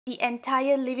The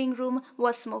entire living room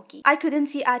was smoky. I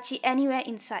couldn't see Archie anywhere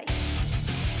inside.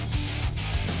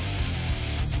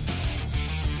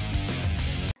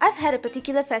 I've had a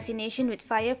particular fascination with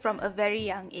fire from a very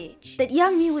young age. That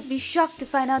young me would be shocked to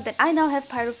find out that I now have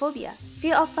pyrophobia,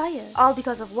 fear of fire, all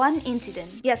because of one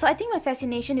incident. Yeah, so I think my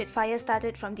fascination with fire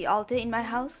started from the altar in my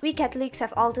house. We Catholics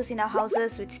have altars in our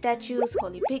houses with statues,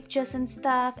 holy pictures and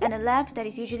stuff, and a lamp that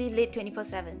is usually lit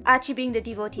 24/7. Archie, being the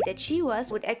devotee that she was,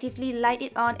 would actively light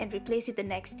it on and replace it the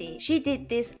next day. She did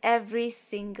this every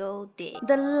single day.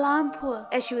 The lampur,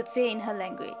 as she would say in her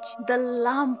language. The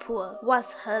lampur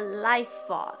was her life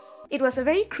force. It was a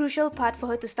very crucial part for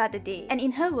her to start the day, and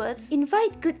in her words,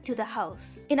 invite good to the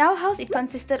house. In our house, it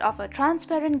consisted of a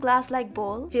transparent glass-like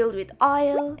bowl filled with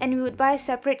oil, and we would buy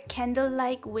separate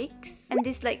candle-like wicks and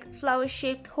this like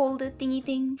flower-shaped holder thingy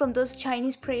thing from those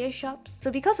Chinese prayer shops. So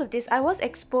because of this, I was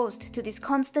exposed to this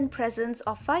constant presence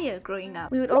of fire growing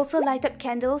up. We would also light up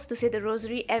candles to say the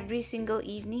rosary every single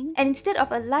evening, and instead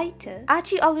of a lighter,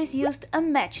 Archie always used a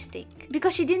matchstick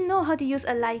because she didn't know how to use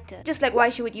a lighter, just like why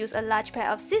she would use a large pair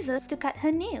of scissors to cut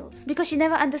her nails because she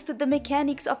never understood the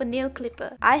mechanics of a nail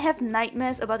clipper. I have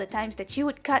nightmares about the times that she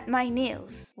would cut my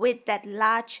nails with that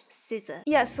large scissor.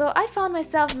 Yeah, so I found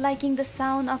myself liking the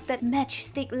sound of that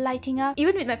matchstick lighting up.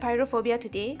 Even with my pyrophobia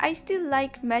today, I still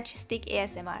like matchstick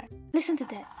ASMR. Listen to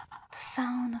that. The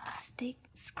sound of the stick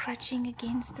scratching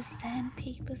against the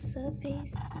sandpaper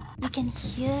surface. You can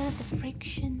hear the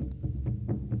friction.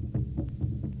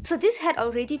 So this had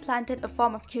already planted a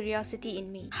form of curiosity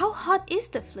in me. How hot is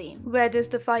the flame? Where does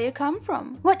the fire come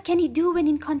from? What can it do when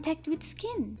in contact with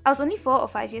skin? I was only 4 or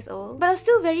 5 years old, but I was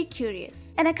still very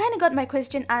curious. And I kinda got my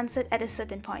question answered at a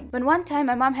certain point. When one time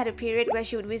my mom had a period where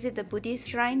she would visit the Buddhist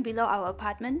shrine below our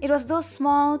apartment. It was those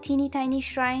small, teeny tiny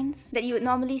shrines that you would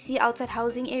normally see outside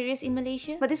housing areas in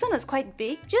Malaysia. But this one was quite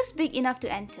big, just big enough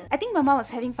to enter. I think my mom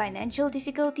was having financial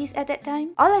difficulties at that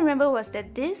time. All I remember was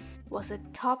that this was a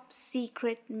top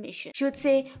secret mission. She would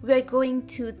say, "We're going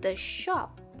to the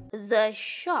shop." The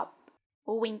shop.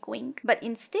 Wink wink. But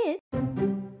instead,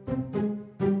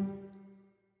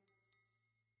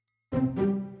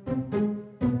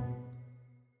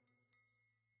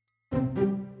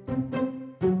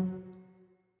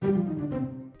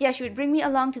 yeah, she would bring me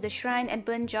along to the shrine and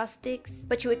burn joss sticks,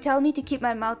 but she would tell me to keep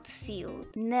my mouth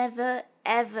sealed. Never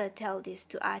ever tell this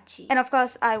to Archie. And of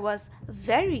course, I was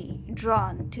very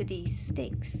drawn to these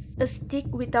sticks. A stick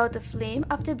without a flame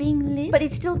after being lit, but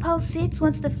it still pulsates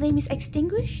once the flame is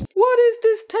extinguished? What is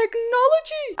this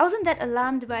technology? I wasn't that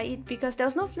alarmed by it because there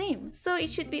was no flame, so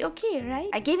it should be okay, right?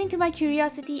 I gave in to my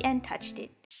curiosity and touched it.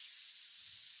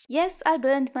 Yes, I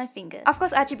burned my finger. Of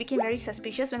course, Archie became very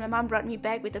suspicious when my mom brought me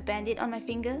back with a band-aid on my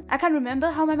finger. I can't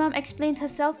remember how my mom explained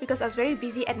herself because I was very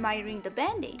busy admiring the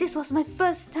band-aid. This was my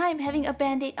first time having a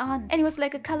band-aid on, and it was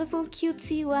like a colorful,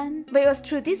 cutesy one. But it was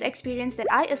through this experience that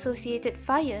I associated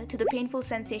fire to the painful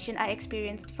sensation I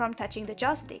experienced from touching the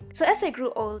joystick. So as I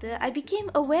grew older, I became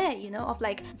aware, of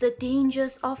like the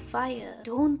dangers of fire.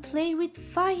 Don't play with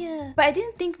fire. But I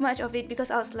didn't think much of it because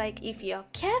I was like, if you're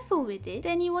careful with it,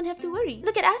 then you won't have to worry.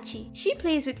 Look at Archie. She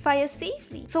plays with fire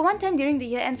safely. So one time during the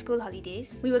year-end school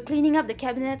holidays, we were cleaning up the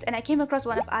cabinets and I came across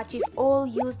one of Archie's old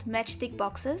used matchstick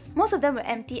boxes. Most of them were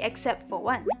empty except for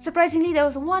one. Surprisingly, there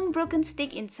was one broken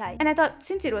stick inside. And I thought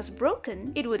since it was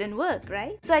broken, it wouldn't work,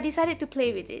 right? So I decided to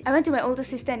play with it. I went to my older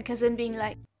sister and cousin being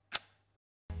like,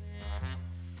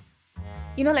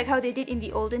 like how they did in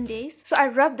the olden days. So I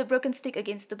rubbed the broken stick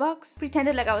against the box,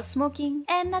 pretended like I was smoking,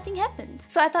 and nothing happened.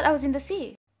 So I thought I was in the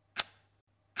safe.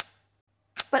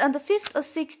 But on the 5th or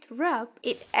 6th rub,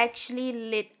 it actually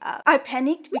lit up. I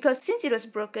panicked because since it was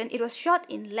broken, it was short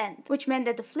in length, which meant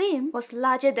that the flame was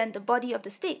larger than the body of the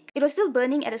stick. It was still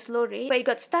burning at a slow rate, but it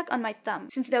got stuck on my thumb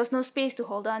since there was no space to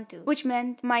hold on to, which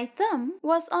meant my thumb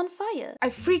was on fire. I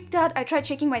freaked out, I tried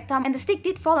shaking my thumb, and the stick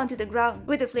did fall onto the ground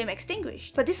with the flame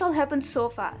extinguished. But this all happened so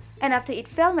fast. And after it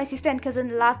fell, my sister and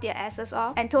cousin laughed their asses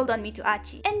off and told on me to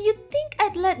Archie. And you'd think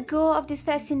I'd let go of this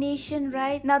fascination,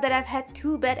 right? Now that I've had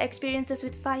 2 bad experiences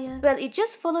with fire. Well, it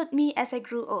just followed me as I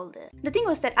grew older. The thing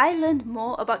was that I learned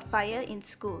more about fire in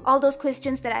school. All those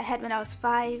questions that I had when I was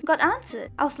 5 got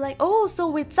answered. I was like, oh,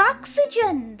 so it's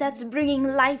oxygen that's bringing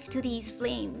life to these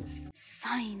flames.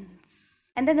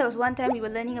 Science. And then there was one time we were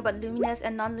learning about luminous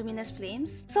and non-luminous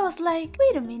flames. So I was like,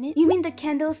 wait a minute, you mean the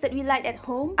candles that we light at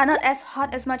home are not as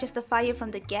hot as much as the fire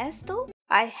from the gas stove?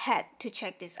 I had to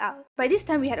check this out. By this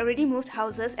time, we had already moved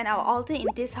houses and our altar in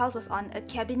this house was on a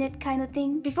cabinet kind of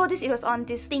thing. Before this, it was on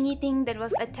this thingy thing that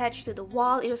was attached to the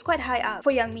wall. It was quite high up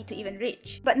for young me to even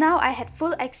reach. But now I had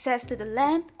full access to the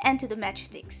lamp and to the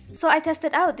matchsticks. So I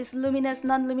tested out this luminous,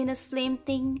 non-luminous flame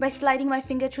thing by sliding my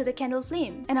finger through the candle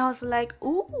flame. And I was like,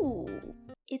 ooh,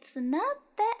 it's not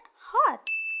that hot.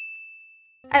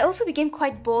 I also became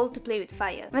quite bold to play with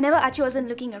fire. Whenever Archie wasn't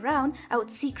looking around, I would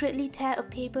secretly tear a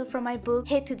paper from my book,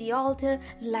 head to the altar,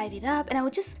 light it up, and I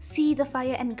would just see the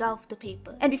fire engulf the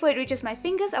paper. And before it reaches my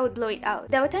fingers, I would blow it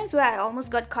out. There were times where I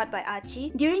almost got caught by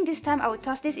Archie. During this time, I would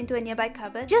toss this into a nearby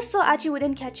cupboard, just so Archie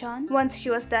wouldn't catch on. Once she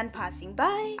was done passing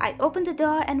by, I'd open the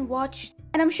door and watch.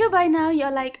 And I'm sure by now you're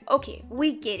like, okay,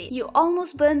 we get it. You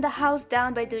almost burned the house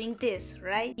down by doing this,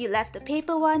 right? You left the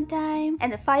paper one time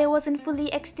and the fire wasn't fully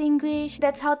extinguished.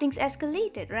 That's how things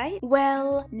escalated, right?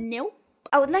 Well, nope.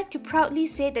 I would like to proudly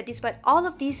say that despite all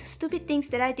of these stupid things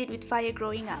that I did with fire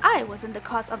growing up, I wasn't the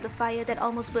cause of the fire that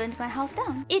almost burned my house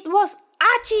down. It was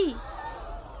Archie!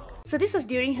 So this was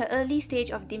during her early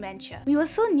stage of dementia. We were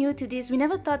so new to this, we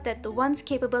never thought that the once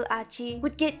capable Archie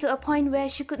would get to a point where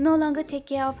she could no longer take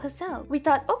care of herself. We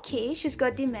thought, okay, she's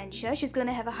got dementia, she's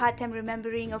gonna have a hard time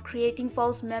remembering or creating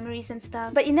false memories and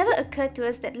stuff. But it never occurred to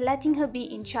us that letting her be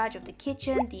in charge of the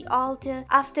kitchen, the altar,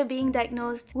 after being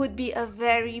diagnosed would be a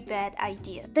very bad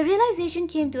idea. The realization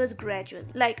came to us gradually.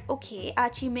 Like, okay,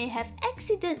 Archie may have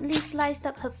accidentally sliced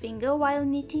up her finger while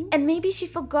knitting, and maybe she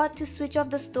forgot to switch off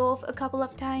the stove a couple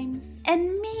of times.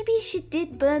 And maybe she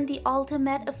did burn the altar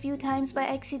mat a few times by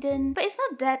accident, but it's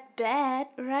not that bad,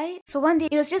 right? So one day,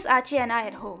 it was just Archie and I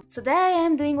at home. So there I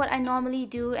am doing what I normally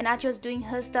do, and Archie was doing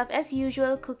her stuff as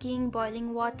usual, cooking,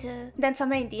 boiling water. Then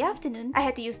somewhere in the afternoon, I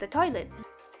had to use the toilet.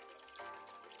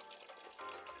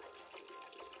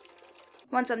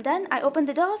 Once I'm done, I opened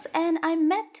the doors and I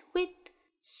met with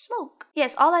smoke.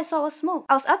 Yes, all I saw was smoke.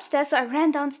 I was upstairs, so I ran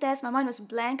downstairs. My mind was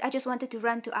blank. I just wanted to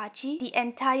run to Archie. The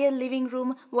entire living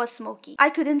room was smoky.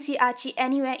 I couldn't see Archie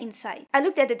anywhere inside. I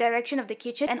looked at the direction of the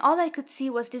kitchen and all I could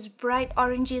see was this bright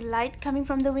orangey light coming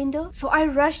from the window. So I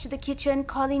rushed to the kitchen,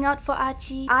 calling out for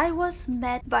Archie. I was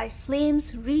met by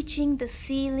flames reaching the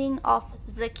ceiling of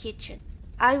the kitchen.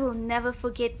 I will never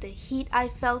forget the heat I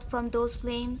felt from those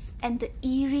flames and the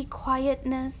eerie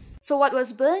quietness. So what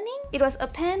was burning? It was a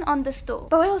pan on the stove.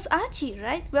 But where was Archie,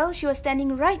 right? Well, she was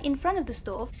standing right in front of the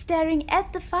stove, staring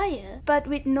at the fire, but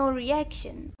with no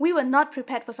reaction. We were not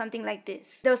prepared for something like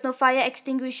this. There was no fire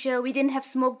extinguisher, we didn't have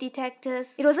smoke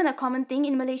detectors. It wasn't a common thing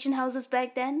in Malaysian houses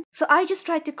back then. So I just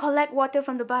tried to collect water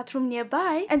from the bathroom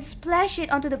nearby and splash it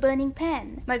onto the burning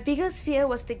pan. My biggest fear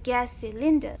was the gas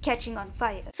cylinder catching on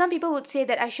fire. Some people would say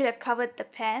that I should have covered the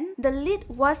pan. The lid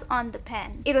was on the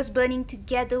pan. It was burning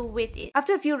together with it.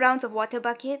 After a few rounds of water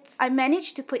buckets, I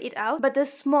managed to put it out, but the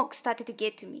smoke started to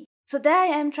get to me. So there I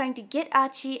am trying to get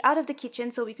Archie out of the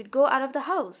kitchen so we could go out of the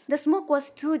house. The smoke was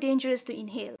too dangerous to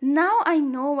inhale. Now I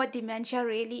know what dementia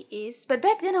really is, but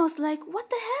back then I was like, what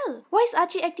the hell? Why is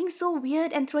Archie acting so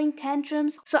weird and throwing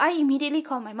tantrums? So I immediately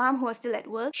called my mom, who was still at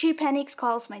work. She panics,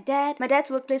 calls my dad. My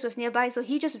dad's workplace was nearby, so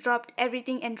he just dropped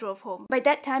everything and drove home. By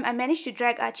that time, I managed to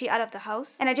drag Archie out of the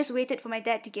house and I just waited for my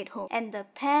dad to get home. And the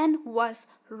pan was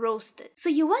roasted. So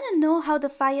you want to know how the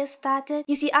fire started?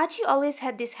 You see, Archie always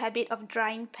had this habit of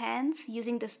drying pans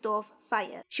using the stove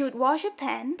fire. She would wash a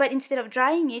pan, but instead of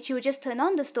drying it, she would just turn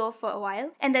on the stove for a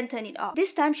while and then turn it off.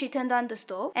 This time she turned on the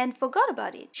stove and forgot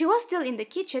about it. She was still in the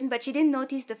kitchen, but she didn't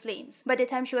notice the flames. By the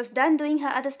time she was done doing her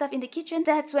other stuff in the kitchen,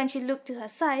 that's when she looked to her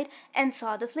side and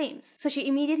saw the flames. So she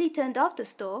immediately turned off the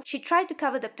stove. She tried to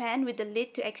cover the pan with the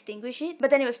lid to extinguish it, but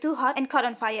then it was too hot and caught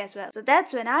on fire as well. So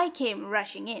that's when I came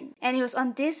rushing in. And it was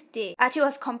on this day, Archie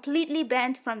was completely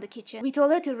banned from the kitchen. We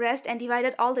told her to rest and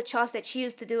divided all the chores that she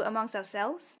used to do amongst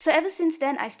ourselves. So ever since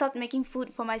then, I stopped making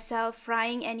food for myself,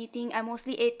 frying anything. I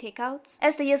mostly ate takeouts.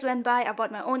 As the years went by, I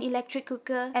bought my own electric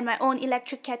cooker and my own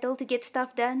electric kettle to get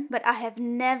stuff done. But I have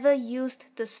never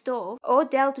used the stove or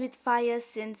dealt with fire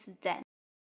since then.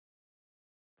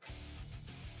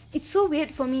 It's so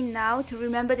weird for me now to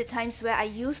remember the times where I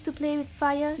used to play with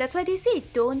fire. That's why they say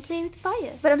don't play with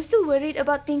fire. But I'm still worried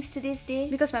about things to this day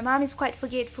because my mom is quite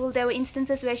forgetful. There were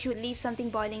instances where she would leave something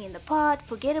boiling in the pot,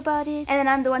 forget about it, and then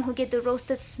I'm the one who get the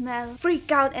roasted smell, freak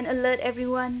out and alert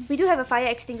everyone. We do have a fire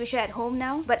extinguisher at home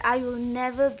now, but I will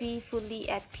never be fully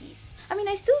at peace. I mean,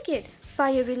 I still get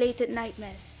fire-related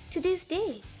nightmares to this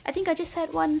day. I think I just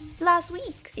had one last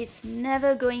week. It's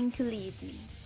never going to leave me.